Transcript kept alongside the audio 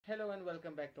Hello and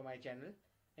welcome back to my channel.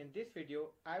 In this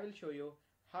video, I will show you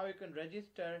how you can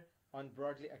register on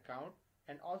Broadly account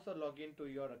and also log into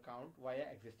your account via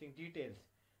existing details.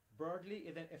 Broadly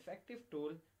is an effective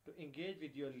tool to engage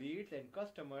with your leads and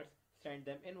customers, send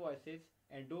them invoices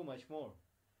and do much more.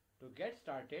 To get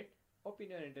started, open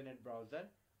your internet browser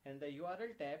and the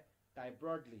URL tab type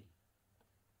Broadly.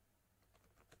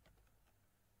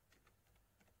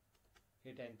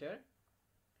 Hit enter.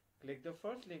 Click the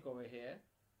first link over here.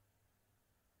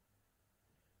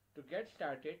 To get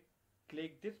started,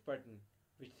 click this button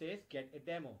which says Get a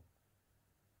Demo.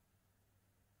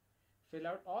 Fill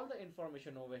out all the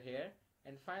information over here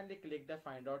and finally click the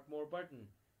Find Out More button.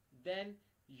 Then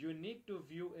you need to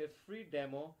view a free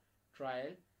demo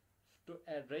trial to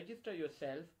register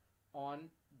yourself on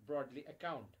Broadly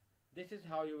account. This is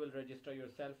how you will register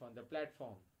yourself on the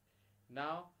platform.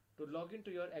 Now to log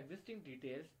into your existing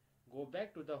details, go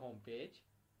back to the home page.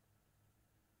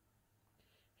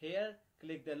 Here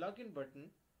click the login button.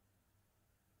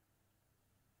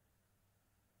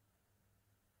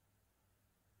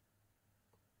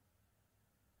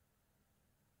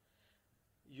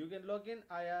 You can log in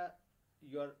via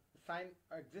your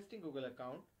existing Google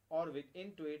account or with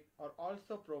Intuit, or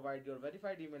also provide your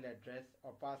verified email address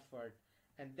or password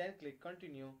and then click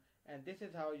continue, and this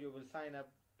is how you will sign up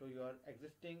to your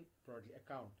existing Broadly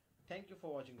account. Thank you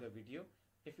for watching the video.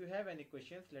 If you have any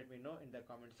questions, let me know in the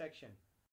comment section.